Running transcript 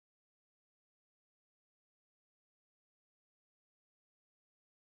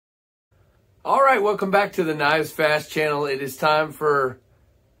All right, welcome back to the KnivesFAST channel. It is time for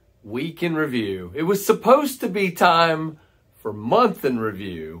week in review. It was supposed to be time for month in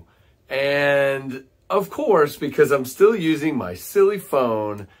review. And of course, because I'm still using my silly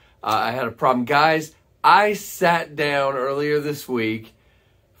phone, I had a problem. Guys, I sat down earlier this week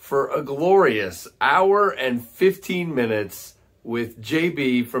for a glorious hour and 15 minutes with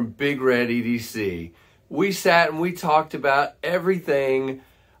JB from Big Red EDC. We sat and we talked about everything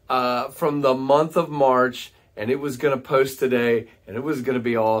from the month of March, and it was going to post today, and it was going to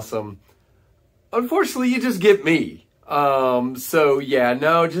be awesome. Unfortunately, you just get me. So yeah,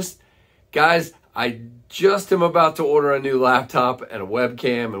 no, just guys, I just am about to order a new laptop and a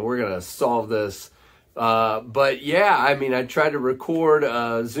webcam, and we're going to solve this. But yeah, I mean, I tried to record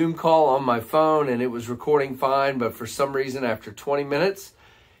a Zoom call on my phone, and it was recording fine, but for some reason, after 20 minutes,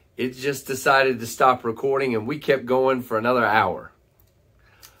 it just decided to stop recording, and we kept going for another hour.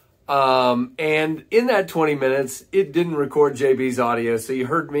 And in that 20 minutes, it didn't record JB's audio. So you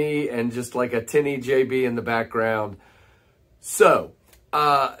heard me and just like a tinny JB in the background. So,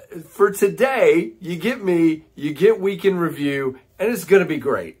 for today, you get me, you get week in review, and it's going to be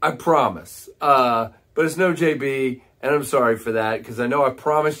great. I promise. But it's no JB, and I'm sorry for that because I know I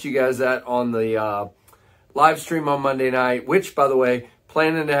promised you guys that on the, live stream on Monday night, which by the way,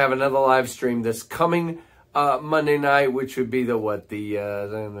 planning to have another live stream this coming Monday night, which would be the, what, the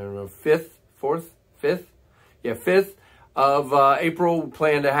 5th of April.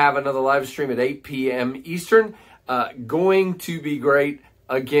 Plan to have another live stream at 8 p.m. Eastern. Going to be great,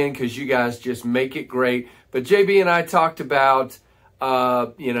 again, because you guys just make it great. But JB and I talked about,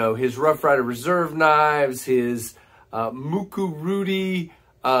 you know, his Rough Rider Reserve knives, his Muku Rudy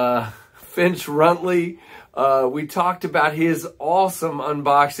Finch Runtley. We talked about his awesome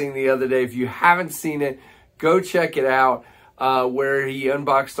unboxing the other day. If you haven't seen it, go check it out, where he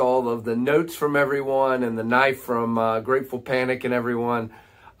unboxed all of the notes from everyone and the knife from Grateful Panic and everyone.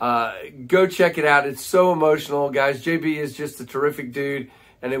 Go check it out. It's so emotional, guys. JB is just a terrific dude,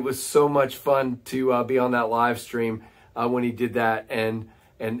 and it was so much fun to be on that live stream when he did that and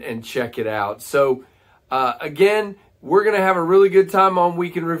check it out. So, again, we're going to have a really good time on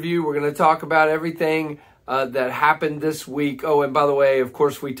Week in Review. We're going to talk about everything that happened this week. Oh, and by the way, of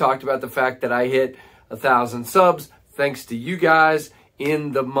course, we talked about the fact that I hit 1,000 subs thanks to you guys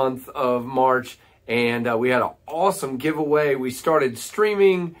in the month of March, and we had an awesome giveaway. We started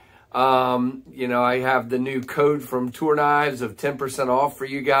streaming. You know, I have the new code from Toor Knives of 10% off for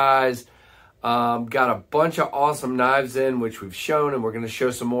you guys. Got a bunch of awesome knives in, which we've shown, and we're going to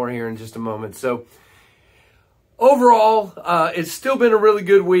show some more here in just a moment. So overall, it's still been a really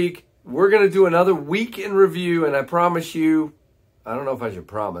good week. We're going to do another week in review, and I promise you, I don't know if I should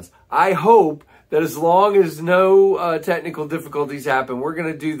promise, I hope that as long as no technical difficulties happen, we're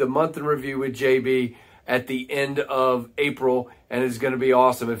going to do the month in review with JB at the end of April, and it's going to be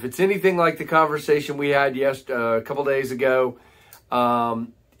awesome. If it's anything like the conversation we had a couple days ago,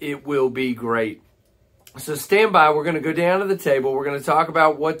 it will be great. So stand by. We're going to go down to the table. We're going to talk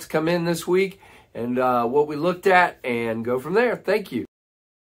about what's come in this week and what we looked at and go from there. Thank you.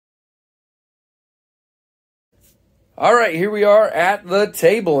 All right, here we are at the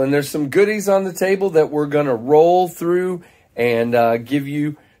table, and there's some goodies on the table that we're going to roll through and give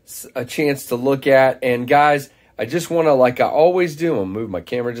you a chance to look at. And guys, I just want to, like I always do, I'll move my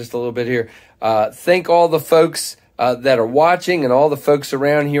camera just a little bit here, thank all the folks that are watching and all the folks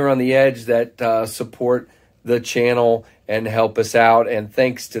around here on the edge that support the channel and help us out. And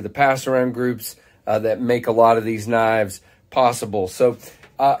thanks to the pass-around groups that make a lot of these knives possible. So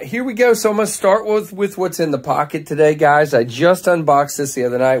here we go. So I'm going to start with what's in the pocket today, guys. I just unboxed this the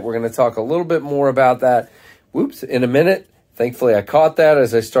other night. We're going to talk a little bit more about that. Whoops, in a minute. Thankfully, I caught that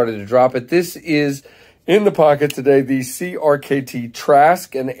as I started to drop it. This is in the pocket today, the CRKT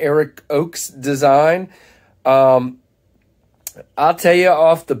Trask and Eric Oakes design. I'll tell you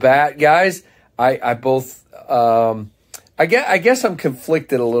off the bat, guys, I guess I'm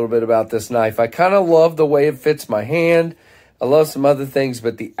conflicted a little bit about this knife. I kind of love the way it fits my hand. I love some other things,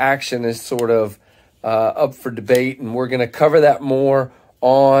 but the action is sort of up for debate, and we're going to cover that more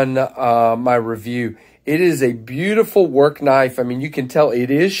on my review. It is a beautiful work knife. I mean, you can tell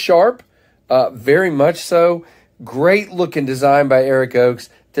it is sharp, very much so. Great looking design by Eric Oakes.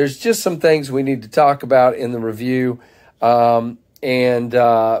 There's just some things we need to talk about in the review, and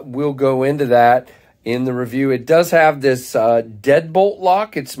we'll go into that in the review. It does have this deadbolt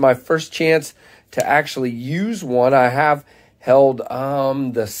lock. It's my first chance to actually use one. I have held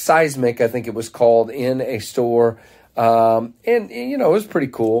the Seismic, I think it was called, in a store, and you know, it was pretty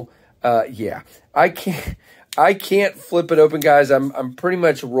cool. Yeah, I I can't flip it open, guys. I'm pretty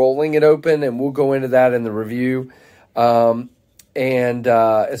much rolling it open, and we'll go into that in the review.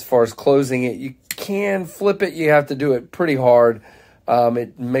 As far as closing it, you can flip it. You have to do it pretty hard.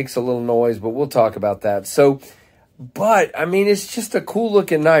 It makes a little noise, but we'll talk about that. So, but I mean, it's just a cool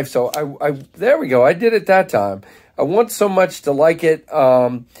looking knife. So there we go. I did it that time. I want so much to like it.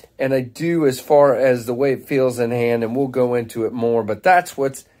 And I do as far as the way it feels in hand, and we'll go into it more, but that's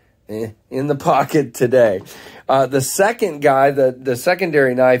what's in the pocket today. The second guy, the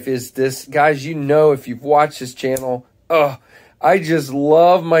secondary knife is this. Guys, you know, if you've watched this channel, I just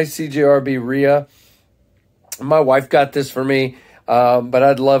love my CJRB Rhea. My wife got this for me, but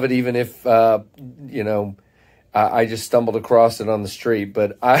I'd love it even if, you know, I just stumbled across it on the street.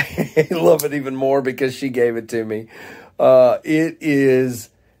 But I love it even more because she gave it to me. It is,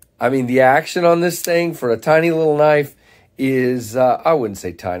 I mean, the action on this thing for a tiny little knife is, I wouldn't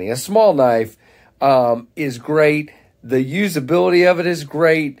say tiny, a small knife is great. The usability of it is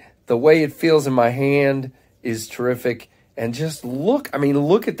great. The way it feels in my hand is terrific. And just look, I mean,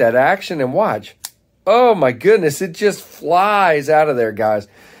 look at that action and watch. Oh my goodness, it just flies out of there, guys.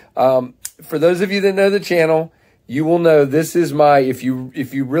 For those of you that know the channel, you will know this is my, if you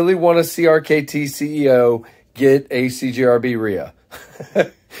really want a CRKT CEO, get a CJRB Rhea.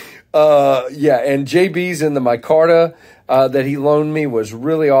 Yeah, and JB's in the micarta that he loaned me was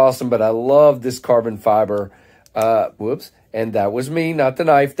really awesome, but I love this carbon fiber. Whoops. And that was me, not the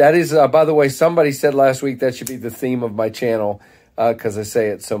knife. That is, by the way, somebody said last week that should be the theme of my channel because I say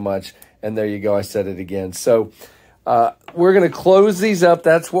it so much. And there you go. I said it again. So we're going to close these up.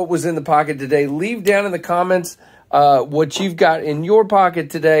 That's what was in the pocket today. Leave down in the comments what you've got in your pocket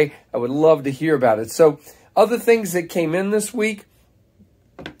today. I would love to hear about it. So other things that came in this week,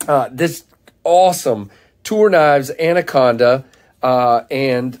 this awesome Toor Knives Anaconda,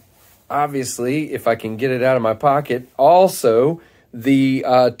 and obviously, if I can get it out of my pocket, also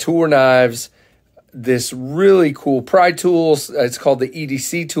the Toor Knives, this really cool pry tool. It's called the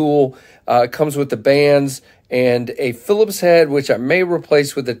EDC tool. It comes with the bands and a Phillips head, which I may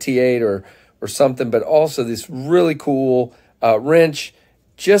replace with a T8 or something, but also this really cool wrench.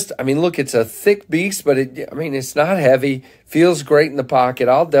 Just, I mean, look, it's a thick beast, but I mean, it's not heavy. Feels great in the pocket.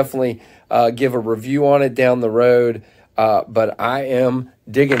 I'll definitely give a review on it down the road. But I am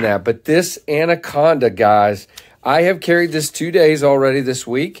digging that. But this Anaconda, guys, I have carried this 2 days already this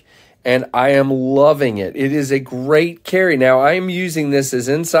week, and I am loving it. It is a great carry. Now, I am using this as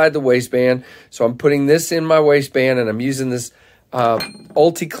inside the waistband, so I'm putting this in my waistband, and I'm using this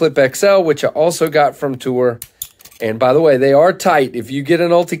Ulti Clip XL, which I also got from Toor. And by the way, they are tight. If you get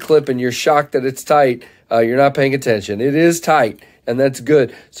an Ulti Clip and you're shocked that it's tight, you're not paying attention. It is tight, and that's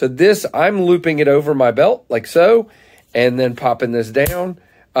good. So this, I'm looping it over my belt like so, and then popping this down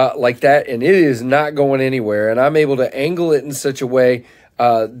like that, and it is not going anywhere. And I'm able to angle it in such a way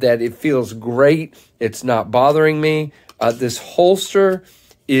that it feels great. It's not bothering me. This holster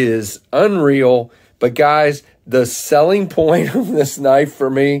is unreal. But guys, the selling point of this knife for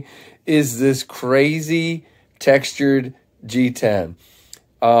me is this crazy textured G10.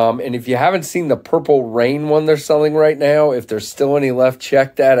 And if you haven't seen the Purple Rain one they're selling right now, if there's still any left,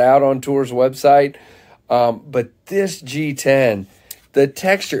 check that out on Toor's website. But this G10, the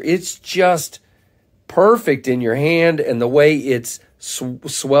texture, it's just perfect in your hand, and the way it's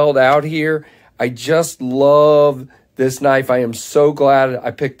swelled out here. I just love this knife. I am so glad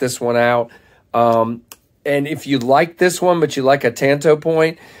I picked this one out. And if you like this one, but you like a Tanto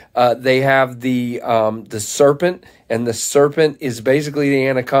point, they have the Serpent, and the Serpent is basically the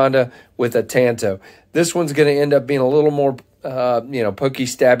Anaconda with a Tanto. This one's going to end up being a little more, you know, pokey,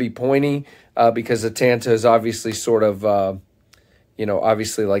 stabby, pointy, because the Tanto is obviously sort of, you know,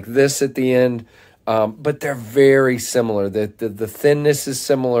 obviously like this at the end. But they're very similar. The thinness is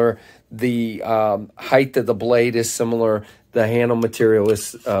similar. The height of the blade is similar. The handle material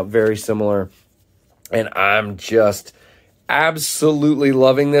is very similar. And I'm just absolutely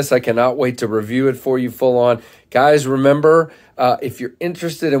loving this. I cannot wait to review it for you full on. Guys, remember, if you're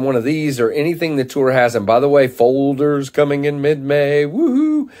interested in one of these or anything the Toor has, and by the way, folders coming in mid-May,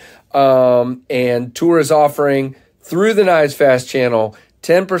 woohoo! And Toor is offering, through the KnivesFAST channel,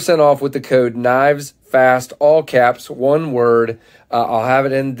 10% off with the code KnivesFAST, all caps, one word. I'll have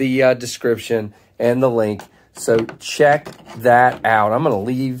it in the description and the link. So check that out. I'm going to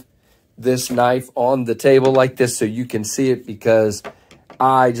leave this knife on the table like this so you can see it, because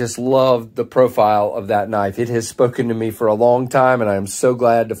I just love the profile of that knife. It has spoken to me for a long time, and I am so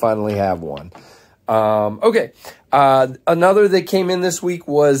glad to finally have one. Okay. Another that came in this week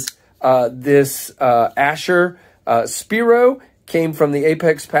was this Asher Spiro came from the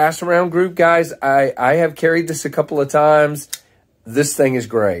Apex Pass Around group, guys. I have carried this a couple of times. This thing is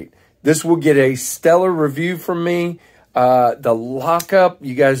great. This will get a stellar review from me. The lockup,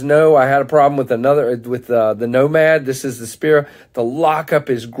 you guys know I had a problem with the Nomad. This is the Spira. The lockup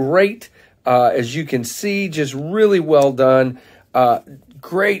is great. As you can see, just really well done.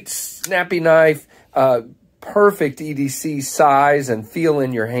 Great snappy knife. Perfect EDC size and feel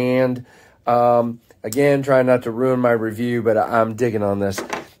in your hand. Again, trying not to ruin my review, but I'm digging on this.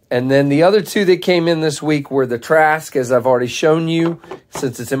 And then the other two that came in this week were the Trask, as I've already shown you,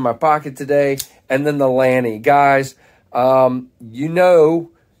 since it's in my pocket today, and then the Lanny. Guys, you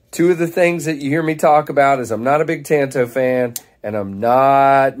know, two of the things that you hear me talk about is I'm not a big Tanto fan, and I'm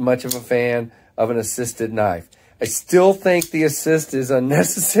not much of a fan of an assisted knife. I still think the assist is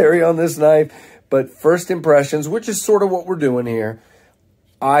unnecessary on this knife, but first impressions, which is sort of what we're doing here,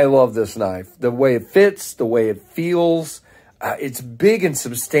 I love this knife. The way it fits, the way it feels. It's big and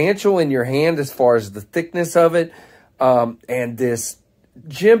substantial in your hand as far as the thickness of it. And this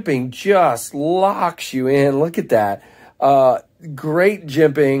jimping just locks you in. Look at that. Great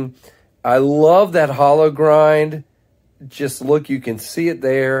jimping. I love that hollow grind. Just look, you can see it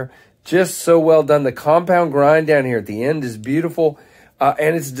there. Just so well done. The compound grind down here at the end is beautiful.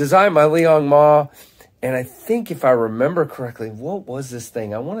 And it's designed by Liang Ma. And I think if I remember correctly, what was this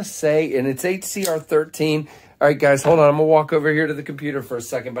thing? I want to say, and it's HCR13. All right, guys, hold on. I'm going to walk over here to the computer for a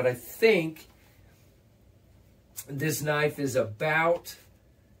second. But I think this knife is about,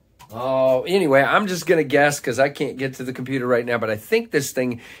 anyway, I'm just going to guess because I can't get to the computer right now. But I think this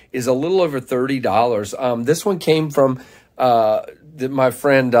thing is a little over $30. This one came from my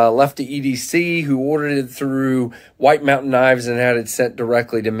friend Lefty EDC, who ordered it through White Mountain Knives and had it sent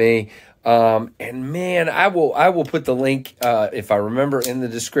directly to me. And man, I will put the link, if I remember, in the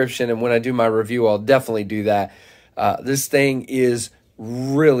description. And when I do my review, I'll definitely do that. This thing is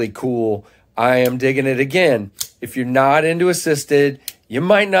really cool. I am digging it. Again, if you're not into assisted, you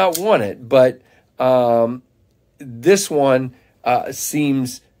might not want it, but, this one,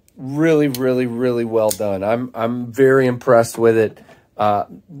 seems really, really, really well done. I'm very impressed with it.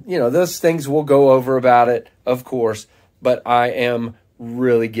 You know, those things we'll go over about it, of course, but I am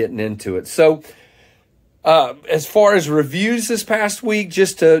really getting into it. So as far as reviews this past week,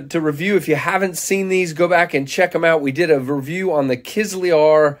 just to review, if you haven't seen these, go back and check them out. We did a review on the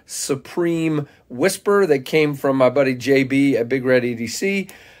Kisljar Supreme Whisper that came from my buddy JB at Big Red EDC.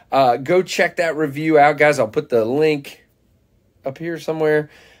 Go check that review out, guys. I'll put the link up here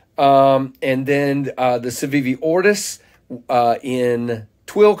somewhere. And then the Civivi Ortis in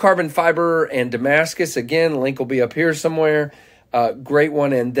twill carbon fiber and Damascus. Again, link will be up here somewhere. Great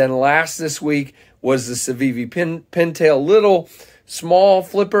one. And then last this week was the Civivi Pintail Little Small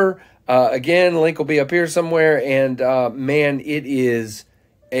Flipper. Again, link will be up here somewhere. And man, it is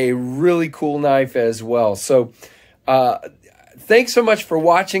a really cool knife as well. So thanks so much for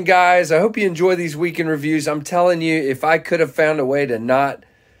watching, guys. I hope you enjoy these weekend reviews. I'm telling you, if I could have found a way to not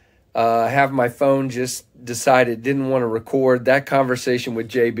have my phone just decide it didn't want to record, that conversation with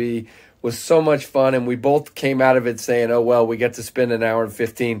JB was so much fun, and we both came out of it saying, oh, well, we get to spend an hour and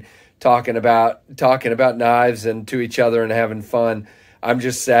 15 talking about knives and to each other and having fun. I'm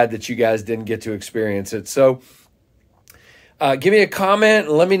just sad that you guys didn't get to experience it. So give me a comment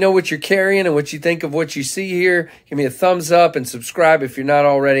and let me know what you're carrying and what you think of what you see here. Give me a thumbs up and subscribe if you're not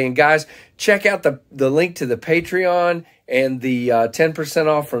already. And guys, check out the link to the Patreon and the 10%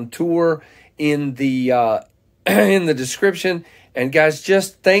 off from Toor in the description. And guys,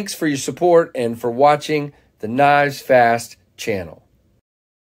 just thanks for your support and for watching the KnivesFAST channel.